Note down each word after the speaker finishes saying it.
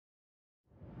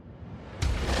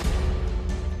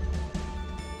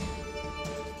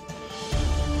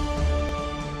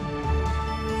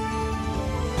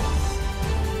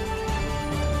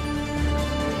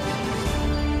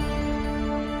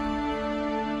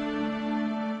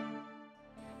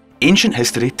Ancient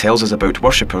history tells us about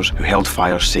worshippers who held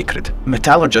fire sacred.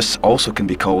 Metallurgists also can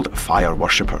be called fire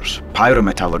worshippers.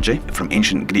 Pyrometallurgy, from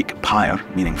ancient Greek pyre,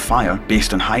 meaning fire,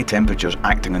 based on high temperatures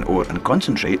acting on ore and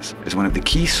concentrates, is one of the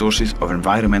key sources of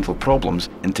environmental problems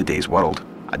in today's world.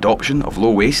 Adoption of low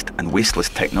waste and wasteless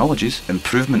technologies,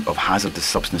 improvement of hazardous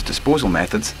substance disposal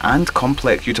methods, and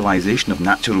complex utilisation of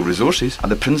natural resources are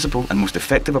the principal and most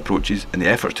effective approaches in the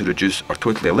effort to reduce or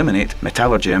totally eliminate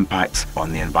metallurgy impacts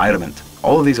on the environment.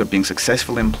 All of these are being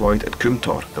successfully employed at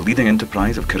Kumtor, the leading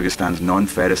enterprise of Kyrgyzstan's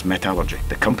non-ferrous metallurgy.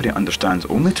 The company understands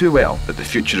only too well that the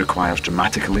future requires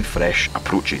dramatically fresh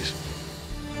approaches.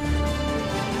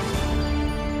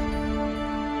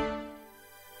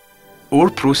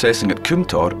 Ore processing at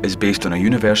Kumtor is based on a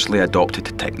universally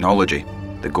adopted technology.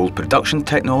 The gold production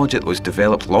technology that was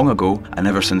developed long ago and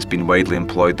ever since been widely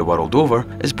employed the world over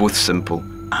is both simple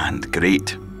and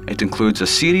great. It includes a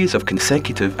series of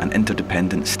consecutive and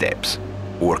interdependent steps: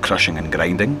 ore crushing and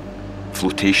grinding,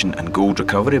 flotation and gold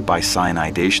recovery by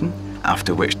cyanidation,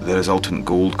 after which the resultant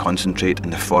gold concentrate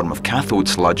in the form of cathode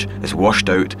sludge is washed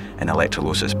out in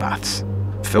electrolysis baths,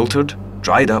 filtered,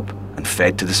 dried up and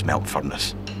fed to the smelt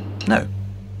furnace. Now,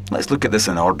 let's look at this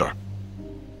in order.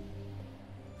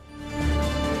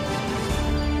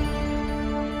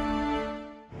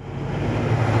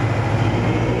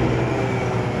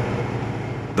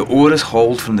 The ore is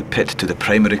hauled from the pit to the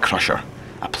primary crusher,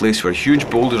 a place where huge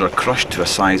boulders are crushed to a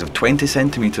size of 20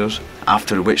 centimetres,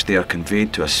 after which they are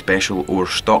conveyed to a special ore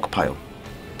stockpile.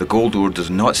 The gold ore does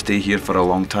not stay here for a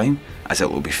long time, as it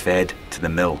will be fed to the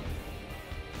mill.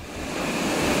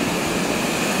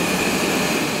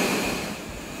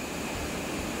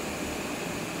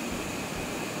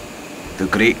 The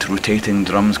great rotating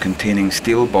drums containing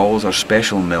steel balls are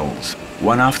special mills.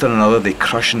 One after another they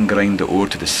crush and grind the ore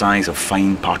to the size of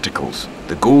fine particles.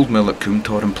 The gold mill at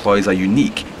Kumtor employs a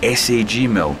unique SAG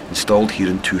mill installed here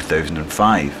in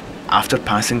 2005. After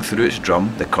passing through its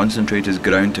drum, the concentrate is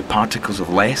ground to particles of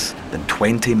less than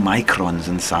 20 microns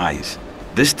in size.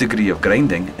 This degree of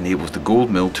grinding enables the gold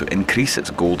mill to increase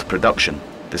its gold production.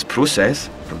 This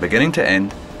process, from beginning to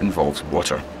end, involves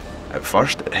water. At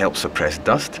first it helps suppress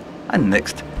dust, and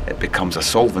next it becomes a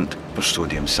solvent for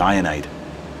sodium cyanide.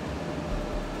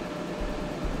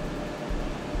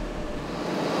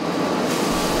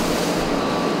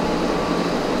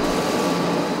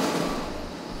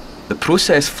 The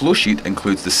process flowsheet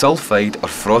includes the sulfide or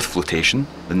froth flotation,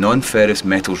 the non-ferrous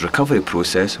metals recovery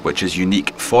process, which is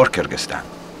unique for Kyrgyzstan.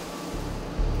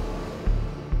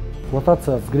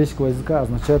 Флотация с греческого языка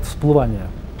означает всплывание.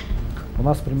 У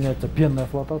нас применяется пенная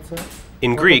флотация.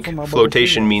 In Greek,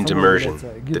 flotation means immersion.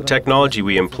 The technology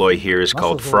we employ here is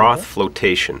called froth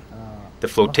flotation. The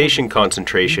flotation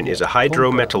concentration is a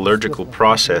hydrometallurgical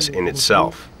process in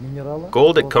itself.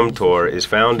 Gold at Kumtor is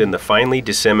found in the finely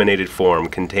disseminated form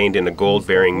contained in a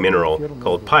gold-bearing mineral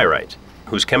called pyrite,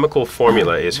 whose chemical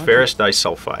formula is ferrous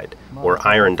disulfide, or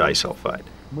iron disulfide.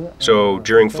 So,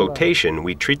 during flotation,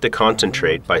 we treat the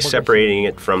concentrate by separating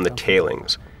it from the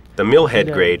tailings. The mill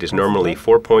head grade is normally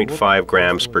 4.5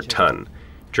 grams per ton.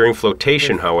 During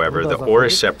flotation, however, the ore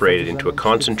is separated into a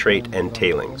concentrate and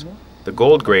tailings. The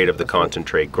gold grade of the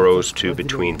concentrate grows to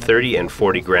between 30 and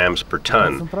 40 grams per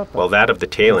ton, while that of the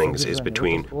tailings is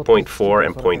between 0.4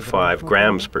 and 0.5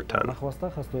 grams per ton.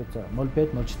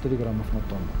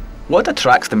 What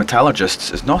attracts the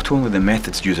metallurgists is not only the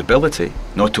method's usability,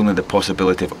 not only the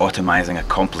possibility of optimising a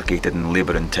complicated and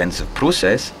labour-intensive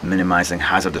process, minimising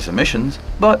hazardous emissions,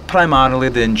 but primarily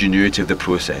the ingenuity of the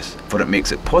process, for it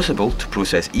makes it possible to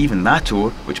process even that ore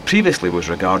which previously was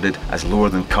regarded as lower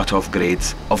than cut-off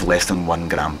grades of less than 1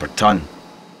 gram per ton.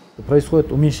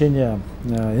 Происходит уменьшение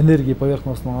энергии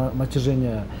поверхностного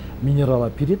натяжения минерала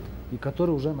пирит.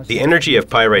 The energy of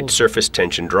pyrite surface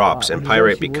tension drops and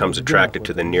pyrite becomes attracted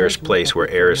to the nearest place where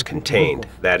air is contained,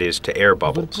 that is, to air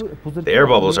bubbles. The air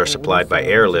bubbles are supplied by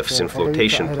air lifts in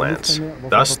flotation plants.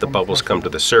 Thus, the bubbles come to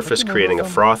the surface, creating a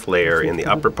froth layer in the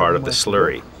upper part of the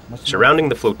slurry. Surrounding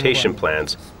the flotation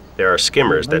plants, there are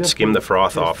skimmers that skim the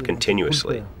froth off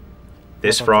continuously.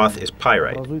 This froth is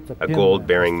pyrite, a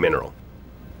gold-bearing mineral.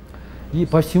 И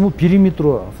по всему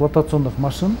периметру флотационных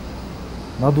машин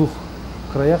на двух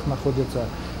краях находятся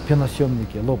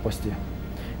пеносъемники, лопасти.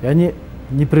 И они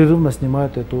непрерывно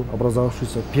снимают эту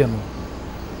образовавшуюся пену.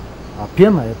 А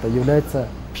пена это является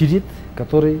пирит,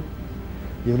 который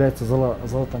является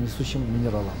золотонесущим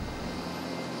минералом.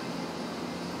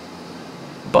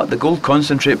 But the gold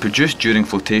concentrate produced during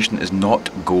flotation is not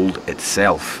gold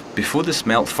itself. Before the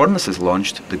smelt furnace is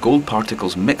launched, the gold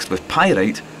particles mixed with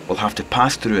pyrite will have to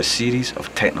pass through a series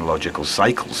of technological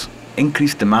cycles.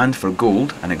 increased demand for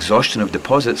gold and exhaustion of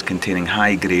deposits containing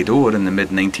high-grade ore in the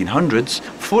mid-1900s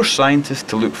forced scientists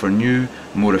to look for new,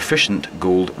 more efficient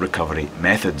gold recovery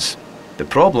methods. The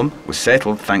problem was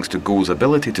settled thanks to gold's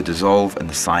ability to dissolve in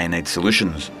the cyanide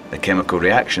solutions. The chemical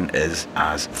reaction is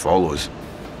as follows.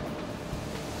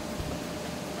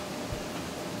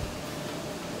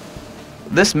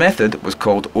 This method was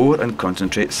called ore and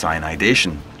concentrate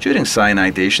cyanidation. During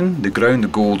cyanidation, the ground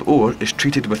gold ore is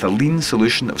treated with a lean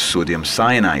solution of sodium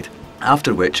cyanide,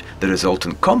 after which the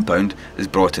resultant compound is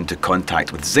brought into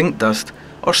contact with zinc dust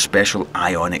or special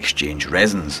ion exchange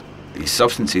resins. These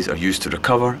substances are used to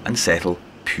recover and settle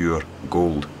pure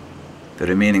gold. The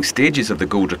remaining stages of the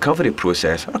gold recovery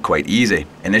process are quite easy.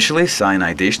 Initially,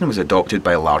 cyanidation was adopted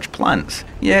by large plants,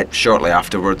 yet shortly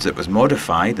afterwards it was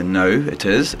modified, and now it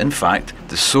is, in fact,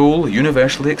 the sole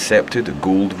universally accepted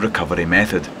gold recovery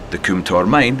method. The Kumtor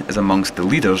mine is amongst the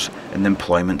leaders in the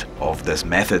employment of this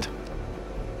method.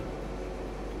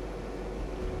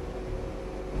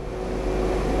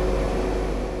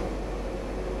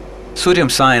 Sodium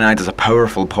cyanide is a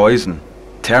powerful poison.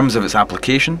 Terms of its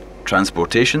application,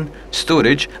 transportation,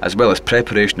 storage, as well as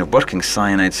preparation of working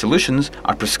cyanide solutions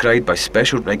are prescribed by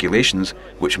special regulations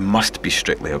which must be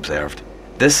strictly observed.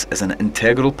 This is an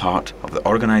integral part of the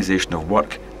organisation of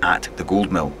work at the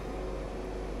gold mill.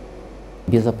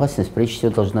 Безопасность прежде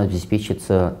всего должна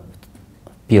обеспечиться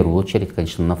в первую очередь,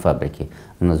 конечно, на фабрике,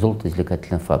 на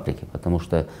золотоизвлекательной фабрике, потому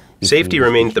что Safety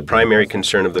remains the primary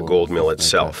concern of the gold mill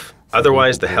itself.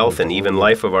 Otherwise, the health and even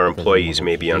life of our employees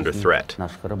may be under threat.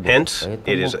 Hence,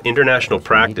 it is international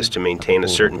practice to maintain a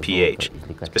certain pH,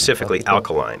 specifically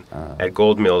alkaline, at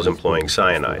gold mills employing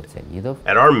cyanide.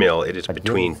 At our mill, it is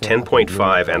between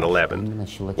 10.5 and 11.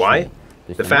 Why?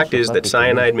 The fact is that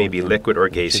cyanide may be liquid or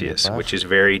gaseous, which is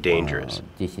very dangerous.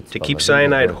 To keep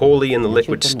cyanide wholly in the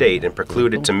liquid state and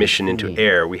preclude its emission into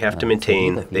air, we have to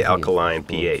maintain the alkaline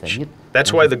pH.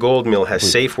 That's why the gold mill has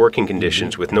safe working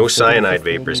conditions with no cyanide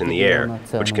vapors in the air,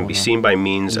 which can be seen by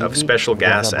means of special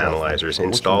gas analyzers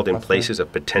installed in places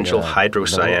of potential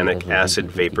hydrocyanic acid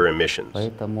vapor emissions.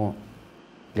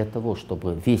 Для того,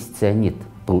 чтобы весь цианид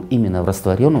был именно в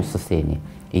растворенном состоянии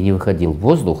и не выходил в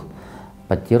воздух,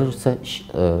 поддерживается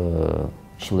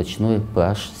щелочной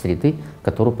pH среды, в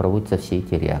которой проводятся все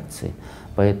эти реакции.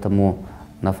 Поэтому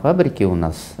на фабрике у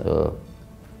нас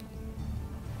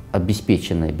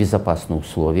обеспечены безопасные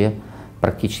условия,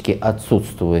 практически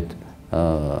отсутствуют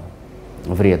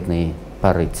вредные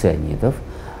пары цианидов,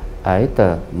 а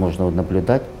это можно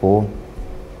наблюдать по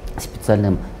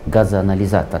специальным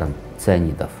газоанализаторам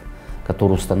цианидов,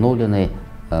 которые установлены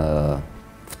в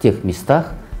тех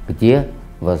местах, где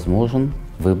возможен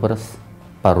выброс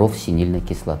паров синильной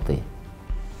кислоты.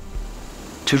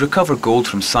 To recover gold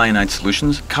from cyanide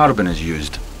solutions, carbon is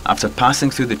used. After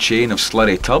passing through the chain of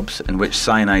slurry tubs in which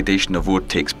cyanidation of ore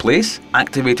takes place,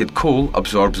 activated coal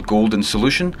absorbs gold in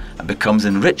solution and becomes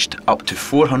enriched up to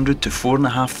 400 to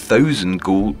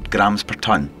 4,500 grams per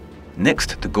tonne.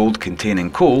 Next, the gold-containing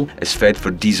coal is fed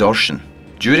for desorption,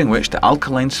 during which the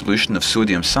alkaline solution of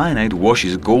sodium cyanide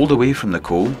washes gold away from the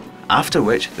coal, after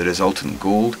which the resultant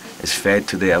gold is fed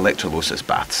to the electrolysis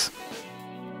baths.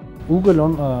 Уголь,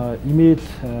 он имеет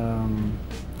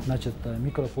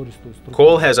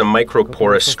Coal has a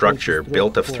microporous structure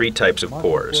built of three types of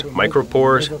pores: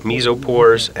 micropores,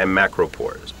 mesopores, and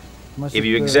macropores. If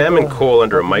you examine coal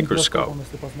under a microscope,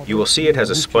 you will see it has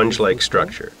a sponge-like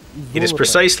structure. It is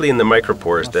precisely in the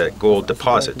micropores that gold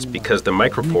deposits, because the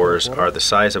micropores are the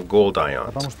size of gold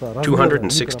ions,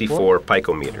 264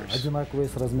 picometers. Одинаковые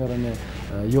с размерами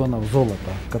ионов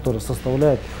золота, которые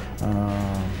составляют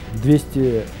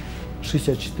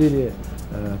 264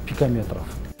 пикометров.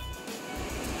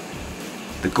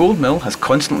 The gold mill has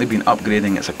constantly been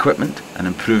upgrading its equipment and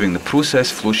improving the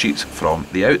process flow sheets from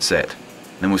the outset.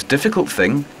 The most difficult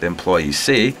thing, the employees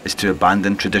say, is to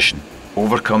abandon tradition,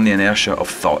 overcome the inertia of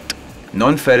thought.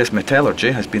 Non-ferrous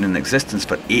metallurgy has been in existence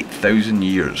for 8,000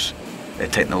 years. The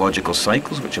technological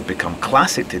cycles which have become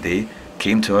classic today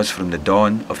came to us from the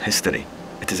dawn of history.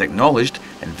 It is acknowledged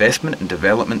investment and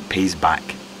development pays back.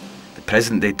 The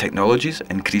present-day technologies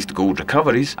increased gold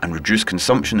recoveries and reduced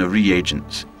consumption of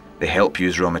reagents. They help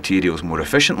use raw materials more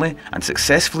efficiently and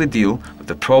successfully deal with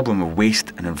the problem of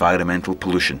waste and environmental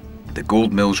pollution. The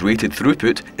gold mill's rated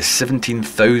throughput is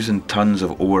 17,000 tonnes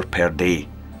of ore per day.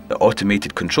 The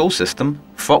automated control system,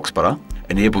 Foxborough,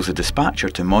 enables the dispatcher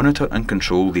to monitor and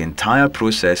control the entire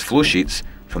process flow sheets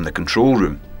from the control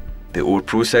room. The ore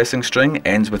processing string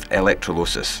ends with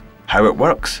electrolysis. How it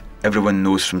works, everyone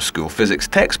knows from school physics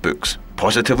textbooks.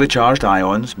 Positively charged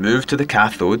ions move to the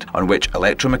cathode, on which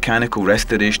electromechanical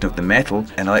restoration of the metal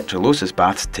in electrolysis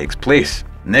baths takes place.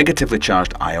 Negatively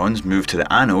charged ions move to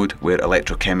the anode where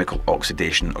electrochemical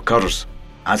oxidation occurs.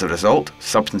 As a result,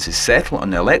 substances settle on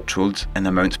the electrodes in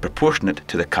amounts proportionate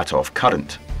to the cut-off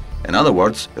current. In other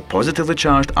words, the positively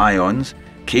charged ions,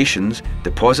 cations,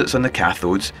 deposits on the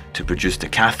cathodes to produce the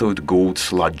cathode gold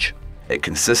sludge. It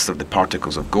consists of the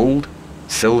particles of gold,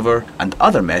 silver and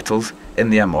other metals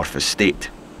in the amorphous state.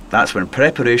 That's when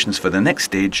preparations for the next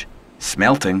stage,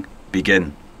 smelting,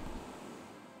 begin.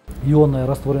 Ионное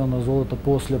растворенное золото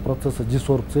после процесса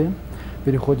десорбции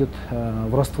переходит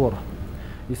в раствор.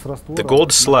 The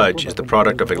gold sludge is the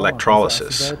product of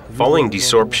electrolysis. Following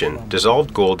desorption,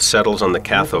 dissolved gold settles on the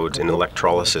cathodes in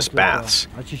electrolysis baths.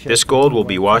 This gold will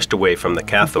be washed away from the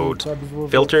cathodes,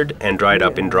 filtered and dried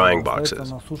up in drying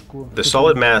boxes. The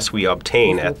solid mass we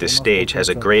obtain at this stage has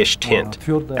a grayish tint,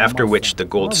 after which the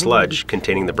gold sludge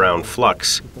containing the brown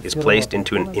flux is placed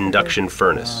into an induction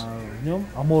furnace.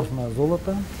 Аморфное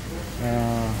золото,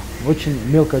 очень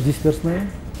мелкодисперсное.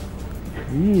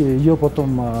 И ее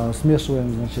потом смешиваем,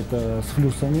 значит, с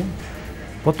флюсами.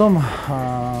 Потом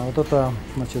вот эта,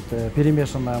 значит,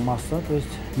 перемешанная масса, то есть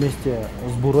вместе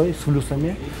с бурой, с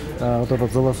флюсами, вот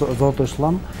этот золотой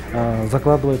шлам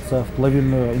закладывается в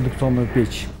плавильную индукционную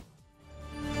печь.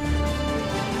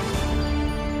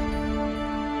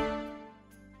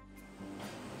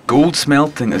 Gold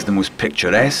smelting is the most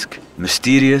picturesque,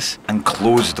 mysterious and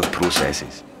closed of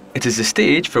processes. It is the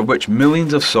stage for which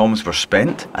millions of soms were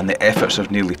spent and the efforts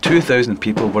of nearly 2,000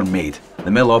 people were made.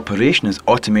 The mill operation is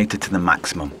automated to the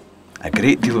maximum. A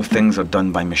great deal of things are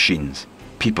done by machines.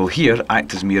 People here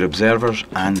act as mere observers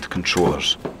and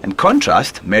controllers. In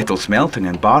contrast, metal smelting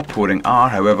and bar pouring are,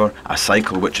 however, a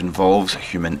cycle which involves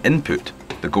human input.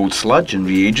 The gold sludge and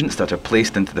reagents that are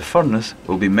placed into the furnace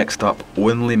will be mixed up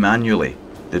only manually.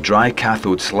 The dry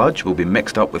cathode sludge will be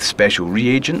mixed up with special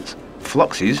reagents,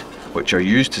 fluxes, which are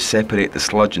used to separate the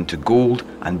sludge into gold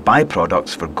and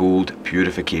byproducts for gold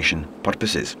purification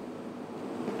purposes.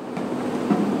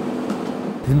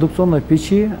 В индукционной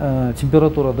печи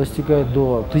температура достигает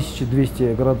до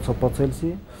 1200 градусов по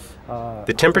Цельсию.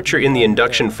 The temperature in the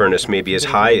induction furnace may be as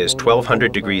high as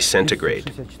 1200 degrees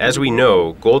centigrade. As we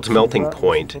know, gold's melting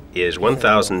point is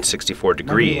 1064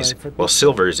 degrees, while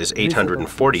silver's is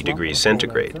 840 degrees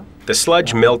centigrade. The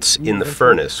sludge melts in the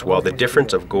furnace, while the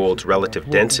difference of gold's relative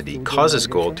density causes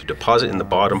gold to deposit in the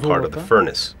bottom part of the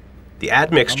furnace. The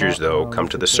admixtures, though, come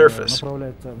to the surface.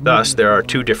 Thus, there are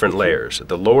two different layers.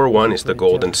 The lower one is the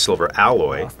gold and silver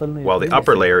alloy, while the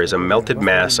upper layer is a melted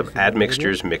mass of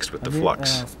admixtures mixed with the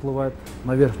flux.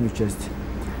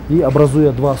 И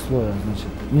образуя два слоя.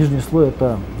 Значит, нижний слой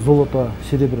это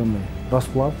золото-серебряный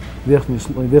расплав,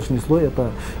 верхний слой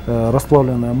это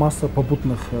расплавленная масса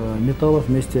попутных металлов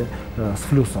вместе с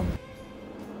флюсом.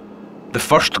 The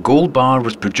first gold bar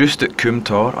was produced at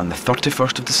Kumtor on the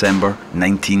 31st of December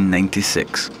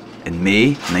 1996. In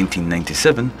May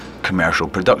 1997, commercial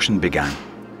production began.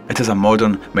 It is a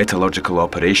modern metallurgical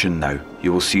operation now.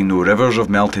 You will see no rivers of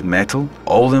melted metal.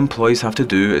 All the employees have to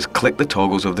do is click the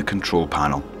toggles of the control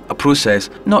panel. A process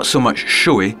not so much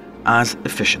showy as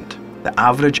efficient. The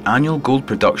average annual gold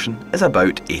production is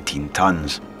about 18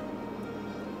 tons.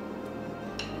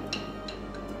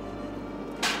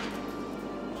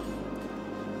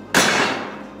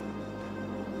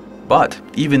 But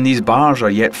even these bars are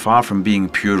yet far from being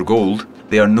pure gold.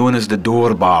 They are known as the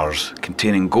door bars,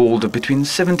 containing gold of between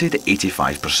 70 to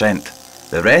 85%.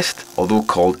 The rest, although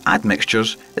called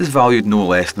admixtures, is valued no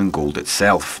less than gold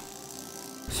itself.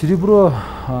 Серебро,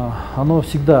 оно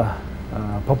всегда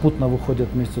попутно выходит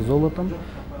вместе с золотом.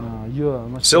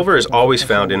 Silver is always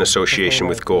found in association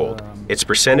with gold, its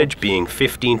percentage being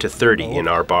 15 to 30 in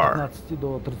our bar. 15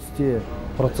 до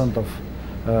 30%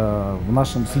 в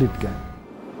нашем слитке.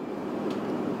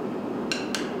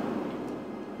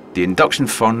 The induction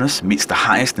furnace meets the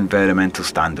highest environmental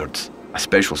standards. A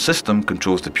special system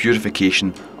controls the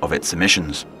purification of its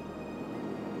emissions.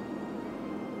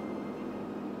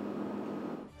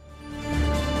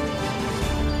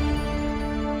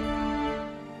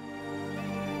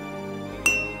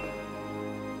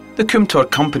 The Kumtor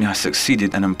company has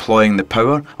succeeded in employing the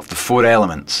power of the four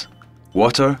elements: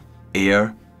 water,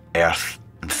 air, earth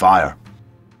and fire.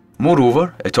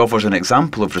 Moreover, it offers an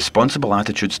example of responsible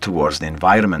attitudes towards the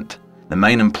environment. The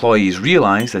mine employees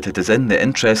realise that it is in the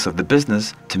interests of the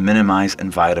business to minimise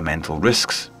environmental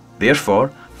risks. Therefore,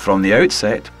 from the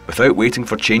outset, without waiting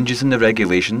for changes in the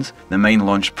regulations, the mine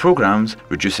launched programmes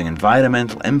reducing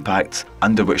environmental impacts,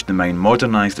 under which the mine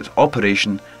modernised its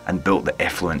operation and built the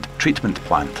effluent treatment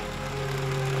plant.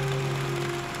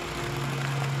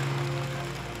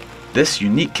 This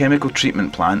unique chemical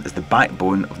treatment plant is the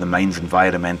backbone of the mine's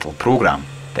environmental programme.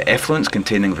 The effluents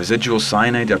containing residual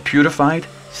cyanide are purified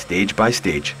stage by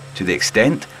stage to the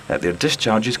extent that their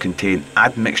discharges contain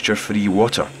admixture-free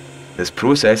water. This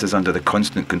process is under the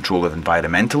constant control of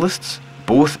environmentalists,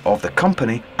 both of the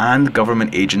company and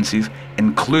government agencies,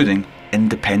 including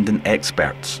independent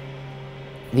experts.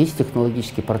 Весь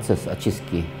технологический процесс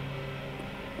очистки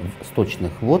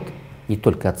сточных вод, не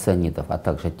только от цианидов, а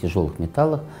также от тяжелых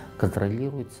металлов,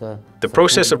 контролируется. The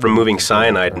process of removing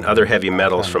cyanide and other heavy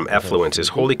metals from effluents is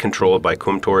wholly controlled by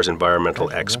Kumtor's environmental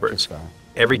experts.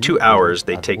 Every 2 hours,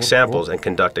 they take samples and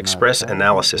conduct express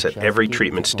analysis at every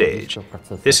treatment stage.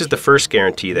 This is the first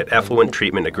guarantee that effluent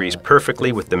treatment agrees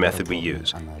perfectly with the method we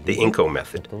use, the INCO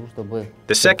method.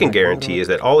 The second guarantee is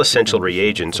that all essential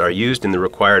reagents are used in the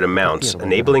required amounts,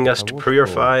 enabling us to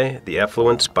purify the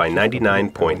effluents by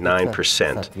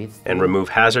 99.9% and remove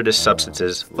hazardous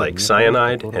substances like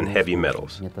cyanide and heavy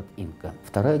metals.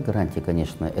 Вторая гарантия,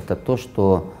 конечно, это то,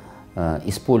 что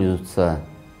используются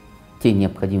те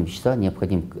необходимые вещества в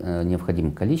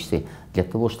необходимом количестве для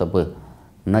того, чтобы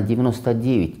на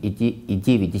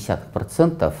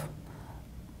 99,9%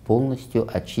 полностью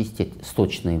очистить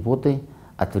сточные воды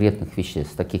от вредных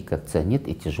веществ, таких как цианид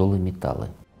и тяжелые металлы.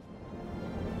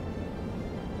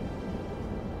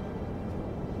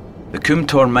 The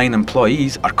Kumtor mine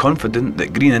employees are confident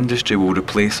that green industry will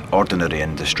replace ordinary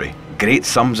industry. Great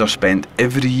sums are spent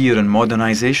every year on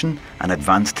modernisation and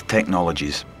advanced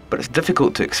technologies. But it's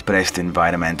difficult to express the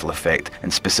environmental effect in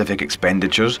specific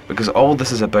expenditures because all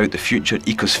this is about the future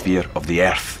ecosphere of the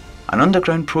Earth. An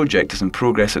underground project is in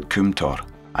progress at Kumtor.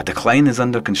 A decline is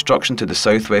under construction to the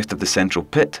southwest of the central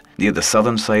pit, near the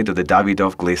southern side of the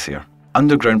Davidov Glacier.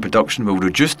 Underground production will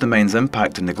reduce the mine's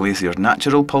impact on the glacier's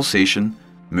natural pulsation,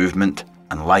 movement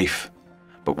and life.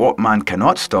 But what man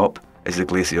cannot stop is the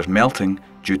glacier's melting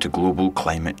due to global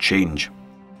climate change.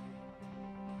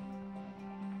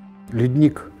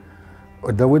 Ледник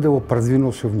Давыдова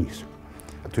продвинулся вниз.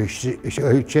 То есть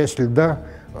часть льда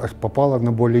попала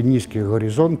на более низкие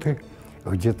горизонты,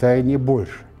 где таяние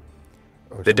больше.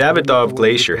 The Davidov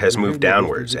Glacier has moved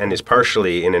downwards and is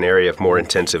partially in an area of more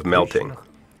intensive melting.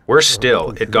 Worse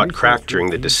still, it got cracked during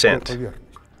the descent.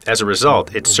 As a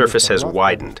result, its surface has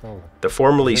widened. The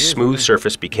formerly smooth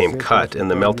surface became cut and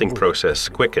the melting process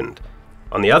quickened.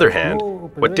 On the other hand,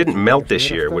 what didn't melt this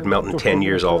year would melt in 10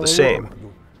 years all the same.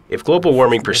 If global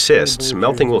warming persists,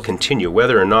 melting will continue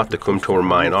whether or not the Kumtor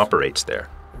mine operates there.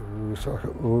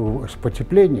 С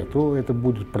потепления, то это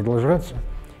будет продолжаться,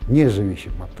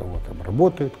 независимо от того, там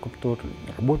работает Kumtor или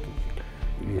не работает,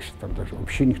 или если там даже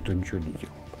вообще никто ничего не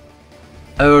делал.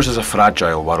 Ours is a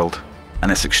fragile world,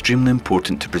 and it's extremely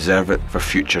important to preserve it for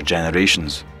future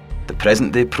generations. The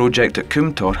present-day project at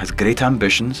Kumtor has great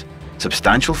ambitions,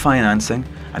 substantial financing,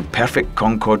 and perfect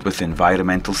concord with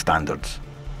environmental standards.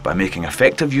 By making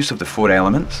effective use of the 4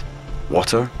 elements,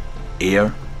 water,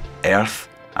 air, earth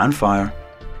and fire,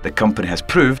 the company has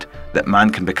proved that man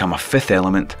can become a 5th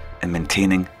element in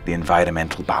maintaining the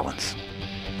environmental balance.